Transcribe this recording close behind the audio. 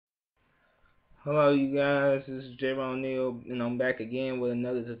Hello you guys, this is J. O'Neil and I'm back again with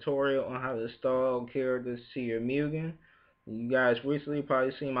another tutorial on how to install characters to your Mugen. You guys recently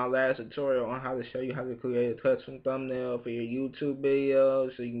probably seen my last tutorial on how to show you how to create a custom thumbnail for your YouTube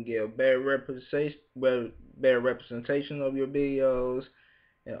videos so you can get a better representation of your videos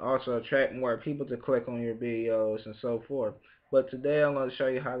and also attract more people to click on your videos and so forth. But today I'm going to show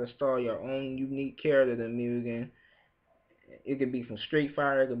you how to install your own unique character to Mugen. It could be from Street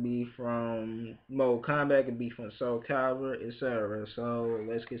Fighter, it could be from Mortal Kombat, it could be from Soul Calibur, etc. So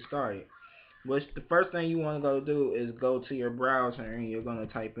let's get started. The first thing you want to go do is go to your browser and you're going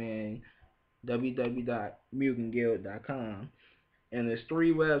to type in www.mugenguild.com. And there's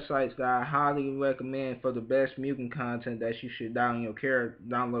three websites that I highly recommend for the best Mugen content that you should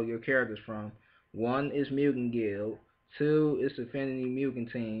download your characters from. One is Mugen Guild, two is Affinity Mugen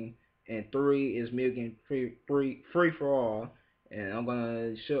Team, and three is Mugen Free for All. And I'm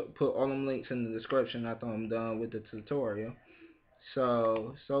gonna put all them links in the description after I'm done with the tutorial.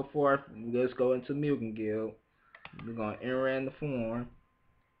 So forth, let's go into Mugen Guild. We're gonna enter in the form.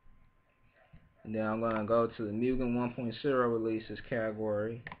 And then I'm going to go to the Mugen 1.0 releases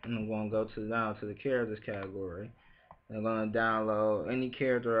category, and I'm going to go down to the characters category. And I'm going to download any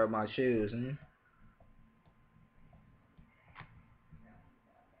character of my choosing.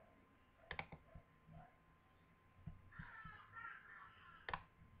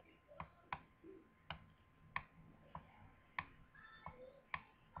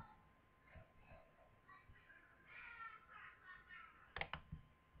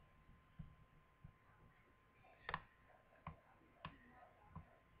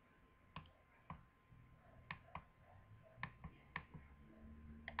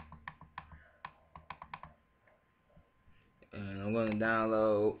 And I'm going to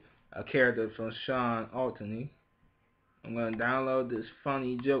download a character from Sean Altony. I'm going to download this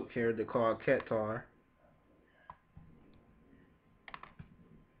funny joke character called Ketar.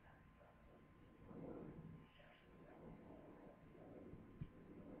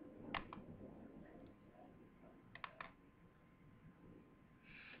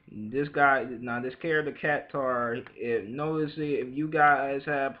 This character Ketar, if you guys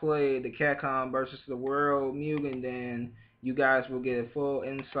have played the Capcom versus the World Mugen, then you guys will get a full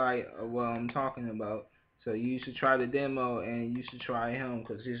insight of what I'm talking about. So you should try the demo and you should try him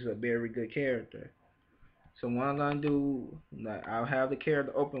because he's a very good character. So what I'm gonna do, I'll have the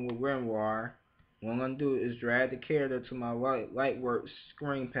character open with Grimoire. What I'm gonna do is drag the character to my Lightworks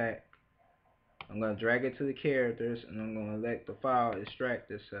screen pack. I'm gonna drag it to the characters and I'm gonna let the file extract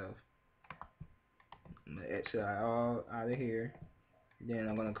itself. I'm gonna exit all out of here. Then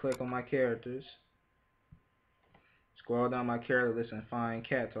I'm gonna click on my characters. Scroll down my character list and find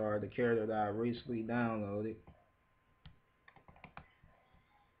Ketar, the character that I recently downloaded.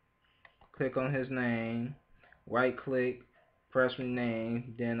 Click on his name, right click, press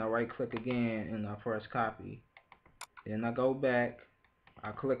rename, then I right click again and I press copy. Then I go back,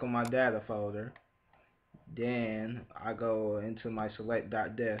 I click on my data folder, then I go into my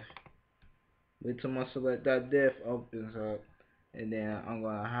select.def. Wait till my select.def opens up, and then I'm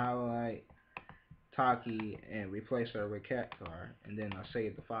gonna highlight Taki and replace her with Ketar, and then I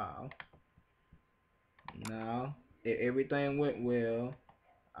save the file. Now, if everything went well,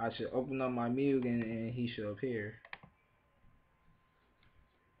 I should open up my Mugen and he should appear.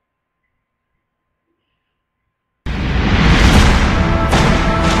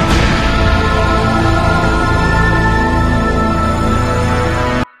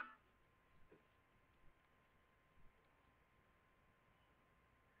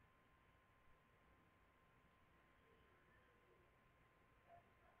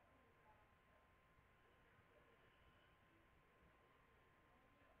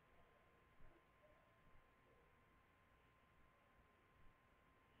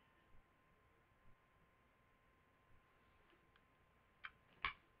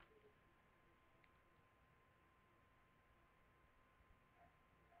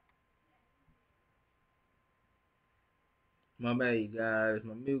 My bad, you guys.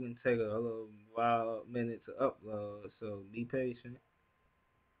 My Mugen take a little while, minute to upload, so be patient.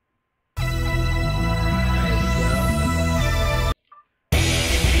 There we go.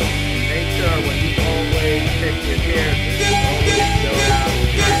 Make sure when you always check your characters, always go down the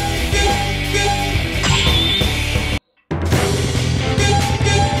track.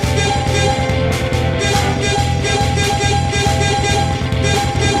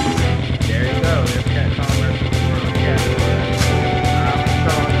 There you go. There's Capcom versus the World category. I'm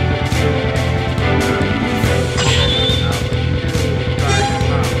installing this Mugen.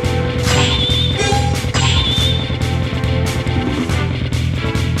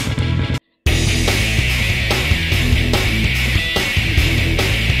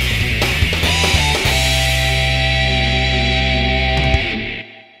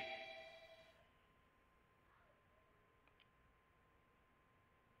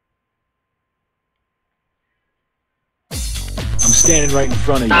 standing right in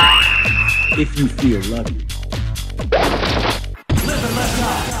front of you. If you feel lucky.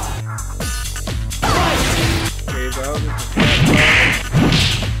 There you go.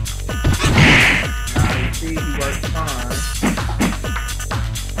 Now you see he works fine.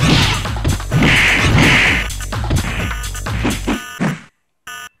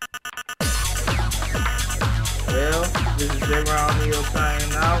 Well, this is J. O'Neal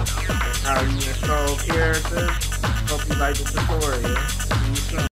signing out. That's how you install characters. Hope you like the tutorial.